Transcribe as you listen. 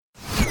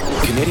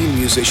Canadian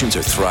musicians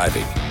are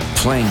thriving,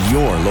 playing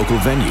your local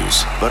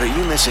venues. But are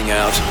you missing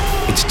out?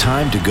 It's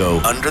time to go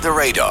under the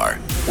radar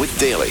with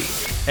Daly.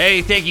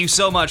 Hey, thank you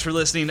so much for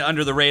listening to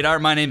Under the Radar.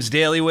 My name's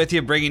Daly with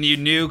you, bringing you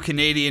new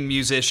Canadian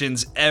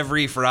musicians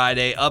every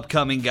Friday,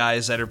 upcoming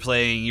guys that are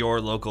playing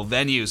your local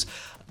venues,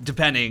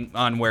 depending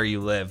on where you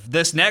live.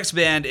 This next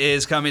band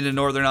is coming to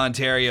Northern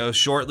Ontario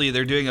shortly.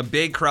 They're doing a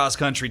big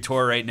cross-country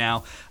tour right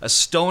now, a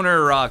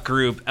stoner rock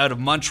group out of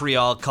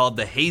Montreal called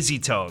the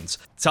Hazytones.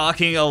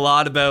 Talking a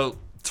lot about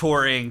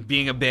touring,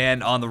 being a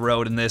band on the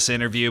road in this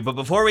interview. But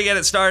before we get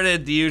it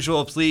started, the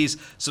usual, please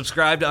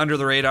subscribe to Under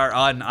the Radar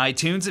on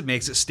iTunes. It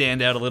makes it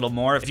stand out a little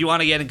more. If you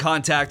want to get in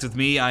contact with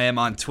me, I am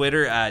on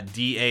Twitter at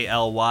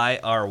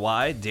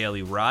DALYRY,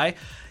 Daly Rye.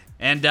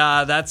 And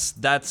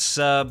that's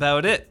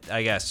about it,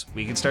 I guess.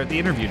 We can start the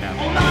interview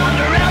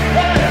now.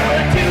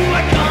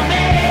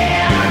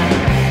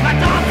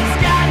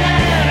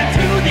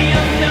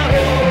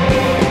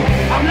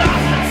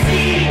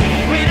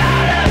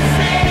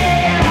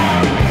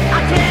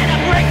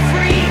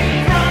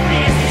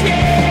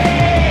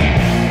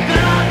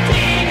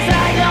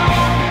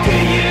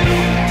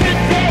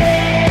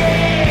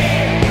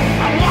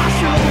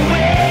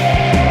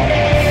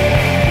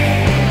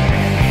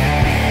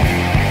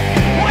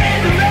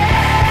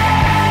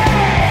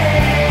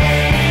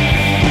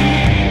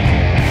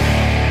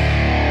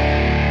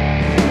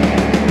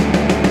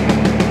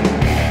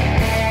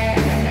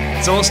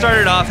 So we'll start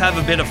it off, have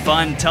a bit of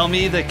fun. Tell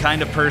me the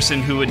kind of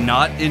person who would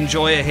not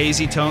enjoy a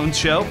Hazytones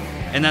show,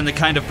 and then the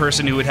kind of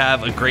person who would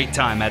have a great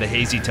time at a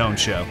Hazytones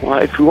show. Well,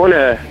 if we want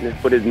to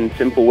put it in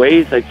simple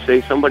ways, I'd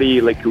say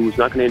somebody like who's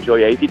not going to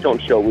enjoy a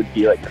Hazytones show would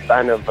be like a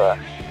fan of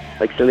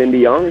like Celine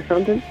Dion or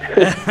something.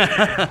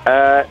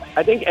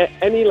 I think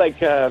any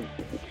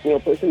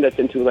person that's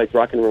into like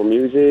rock and roll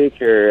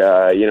music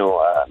or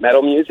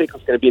metal music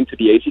is going to be into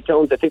the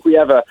Hazytones. I think we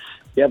have a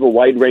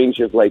wide range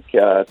of like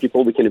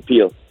people we can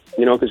appeal.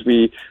 Because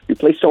we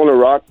play stoner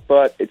rock,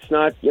 but it's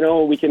not,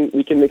 we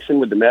can mix in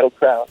with the metal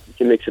crowd, we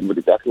can mix in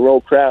with the rock and roll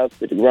crowd,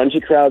 with the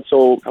grungy crowd.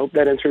 So I hope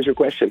that answers your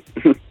question.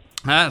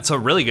 That's a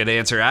really good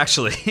answer,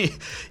 actually.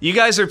 You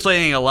guys are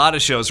playing a lot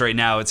of shows right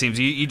now, it seems.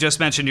 You just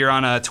mentioned you're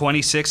on a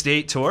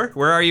 26-date tour.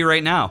 Where are you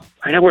right now?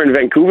 Right now we're in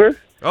Vancouver.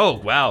 Oh,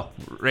 wow.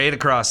 Right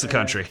across the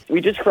country.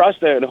 We just crossed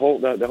the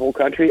whole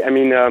country. I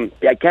mean,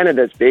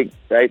 Canada's big,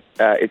 right?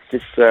 It's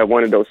just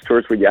one of those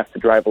tours where you have to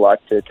drive a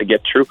lot to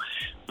get through.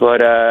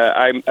 But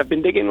I've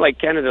been digging like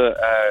Canada,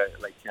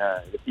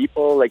 the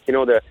people,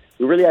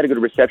 we really had a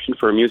good reception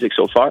for our music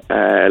so far.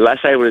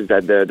 Last night was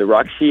at the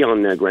Roxy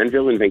on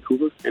Granville in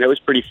Vancouver, and it was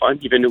pretty fun.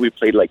 Even though we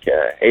played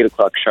 8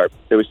 o'clock sharp,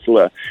 there was still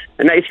a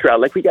nice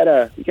crowd. Like we got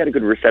a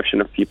good reception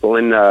of people,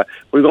 and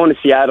we're going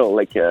to Seattle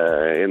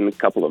in a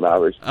couple of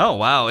hours. Oh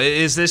wow!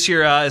 Is this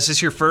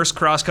your first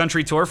cross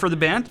country tour for the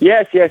band?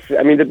 Yes.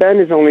 I mean, the band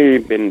has only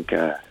been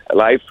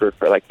alive for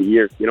like a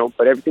year,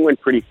 but everything went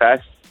pretty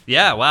fast.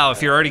 Yeah, wow.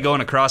 If you're already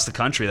going across the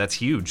country, that's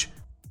huge.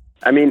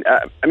 I mean,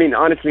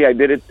 honestly, I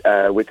did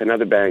it with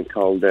another band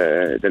called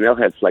the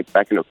Nailheads,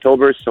 back in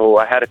October. So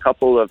I had a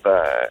couple of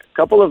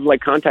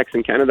contacts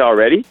in Canada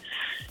already.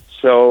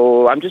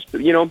 So I'm just,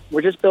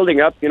 we're just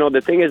building up.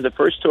 The thing is, the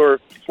first tour,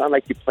 it's not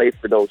like you play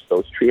for those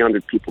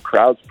 300 people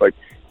crowds, but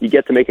you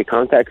get to make a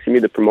contact. You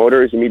meet the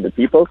promoters, you meet the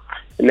people.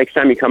 And next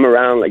time you come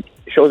around,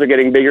 shows are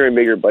getting bigger and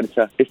bigger, but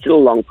it's still a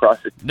long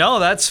process. No,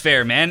 that's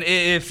fair, man.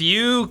 If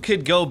you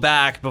could go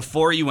back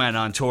before you went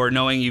on tour,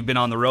 knowing you've been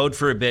on the road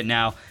for a bit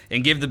now,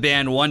 and give the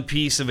band one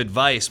piece of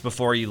advice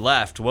before you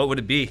left, what would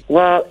it be?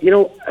 Well,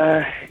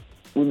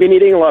 we've been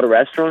eating a lot of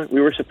restaurants. We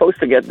were supposed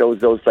to get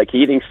those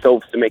heating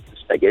stoves to make the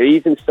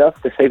spaghettis and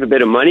stuff to save a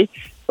bit of money,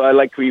 but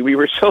we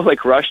were so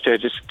rushed to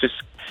just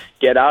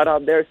get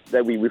out there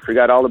that we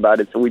forgot all about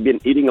it. So we've been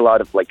eating a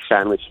lot of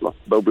sandwich,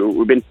 but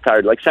we've been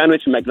tired.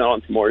 Sandwich and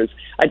McDonald's mornings.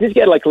 I just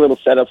get a little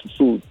setup of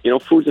food.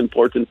 Food's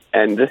important,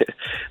 and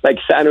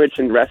sandwich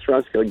and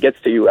restaurants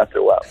gets to you after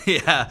a while.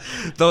 Yeah,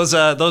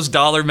 those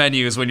dollar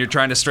menus when you're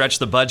trying to stretch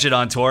the budget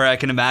on tour, I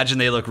can imagine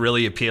they look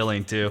really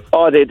appealing too.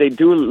 Oh, they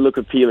do look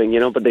appealing,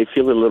 but they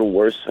feel a little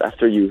worse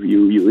after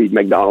you eat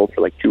McDonald's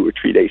for 2 or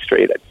 3 days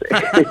straight, I'd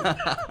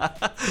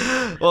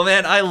say. Well,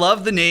 man, I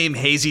love the name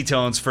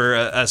Hazytones for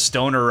a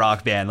stoner rock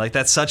band.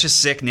 That's such a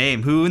sick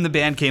name. Who in the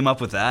band came up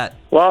with that?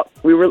 Well,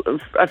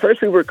 at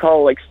first we were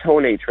called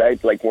Stone Age,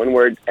 right? One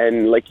word,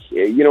 and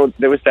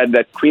there was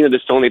that Queen of the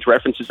Stone Age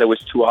references that was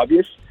too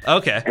obvious.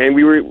 Okay. And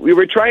we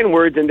were trying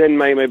words, and then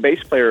my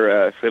bass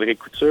player Frédéric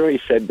Couture,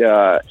 he said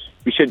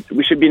we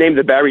should be named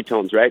the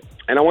Barytones, right?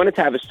 And I wanted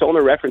to have a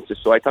stoner references,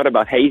 so I thought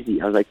about hazy.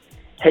 I was like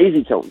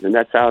Hazytones, and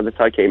that's how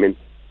I came in.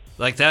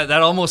 That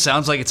almost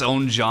sounds like its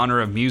own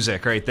genre of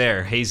music right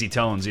there,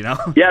 Hazytones,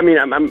 Yeah, I mean,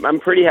 I'm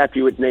pretty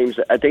happy with names.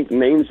 I think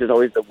names is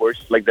always the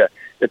worst,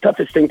 the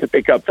toughest thing to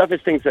pick up,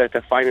 toughest thing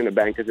to find in a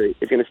band, because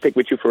it's going to stick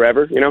with you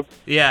forever,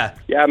 Yeah.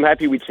 Yeah, I'm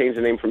happy we changed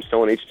the name from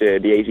Stone Age to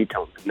the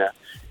Hazytones, and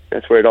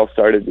that's where it all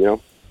started,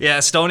 Yeah,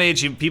 Stone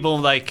Age, people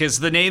like, because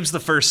the name's the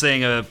first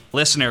thing a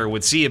listener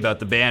would see about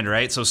the band,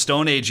 right? So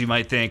Stone Age, you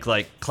might think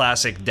like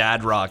classic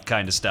dad rock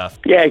kind of stuff.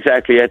 Yeah,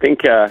 exactly. I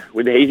think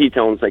with the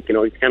Hazytones, like,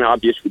 it's kind of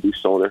obvious we do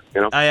stoner,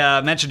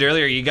 I mentioned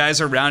earlier, you guys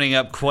are rounding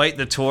up quite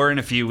the tour in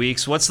a few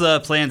weeks. What's the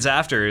plans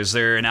after? Is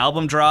there an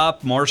album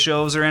drop, more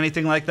shows, or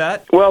anything like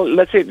that? Well,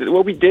 let's say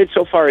what we did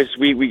so far is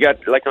we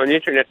got, like, on the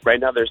internet right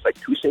now, there's like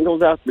 2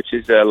 singles out, which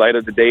is Light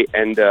of the Day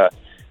and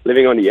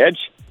Living on the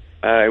Edge.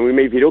 And we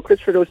made video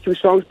clips for those 2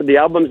 songs, but the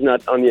album's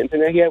not on the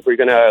internet yet. We're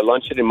going to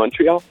launch it in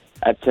Montreal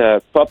at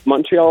Pop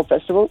Montreal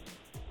Festival.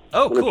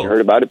 Oh, I don't know cool. if you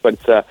heard about it, but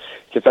it's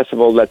a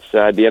festival that's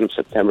at the end of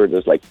September.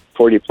 There's like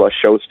 40-plus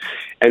shows.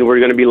 And we're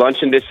going to be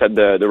launching this at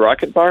the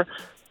Rocket Bar.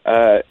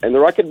 And the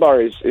Rocket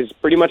Bar is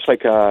pretty much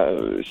like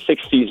a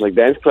 60s like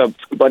dance club,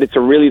 but it's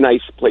a really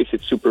nice place.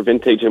 It's super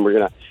vintage, and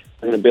we're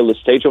gonna build a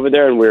stage over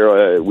there, and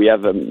we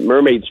have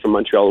Mermaids from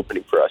Montreal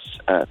opening for us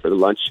for the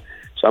lunch.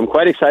 So I'm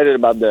quite excited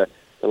about the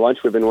launch.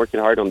 We've been working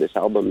hard on this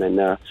album, and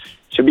it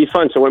should be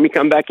fun. So when we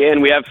come back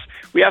in, we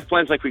have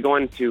plans, like we're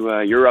going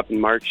to Europe in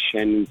March,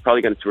 and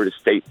probably going to tour the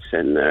States.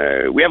 And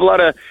we have a lot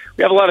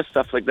of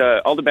stuff. Like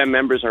all the band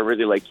members are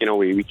really like,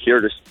 we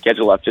cleared the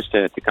schedule up just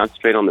to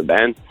concentrate on the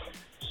band.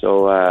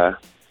 So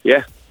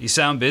yeah. You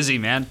sound busy,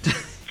 man.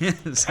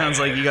 It sounds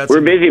like you got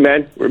We're busy,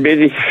 man. We're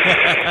busy.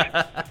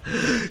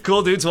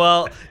 Cool, dudes.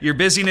 Well, your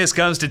busyness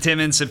comes to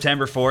Timmins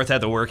September 4th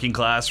at the Working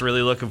Class.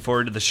 Really looking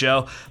forward to the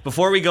show.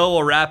 Before we go,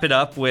 we'll wrap it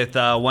up with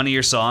one of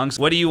your songs.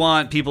 What do you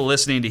want people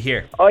listening to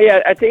hear? Oh,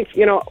 yeah. I think,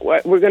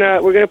 we're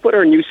gonna put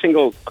our new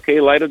single,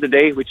 Light of the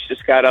Day, which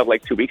just got out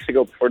like 2 weeks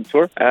ago before the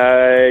tour.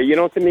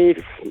 To me,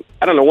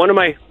 I don't know, one of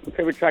my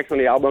favorite tracks on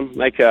the album.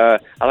 Like, I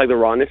like the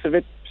rawness of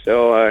it.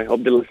 So I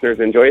hope the listeners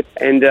enjoy it.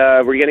 And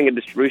we're getting a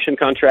distribution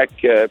contract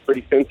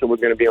pretty soon, so we're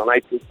going to be on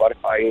iTunes,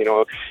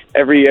 Spotify.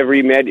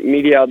 Every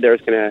media out there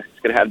is going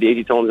to have the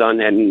Hazytones on.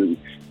 And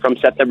from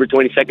September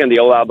 22nd, the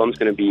whole album's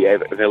going to be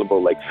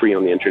available like free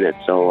on the internet.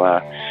 So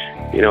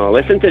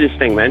listen to this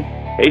thing, man.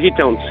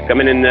 Hazytones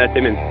coming in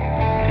Timmins.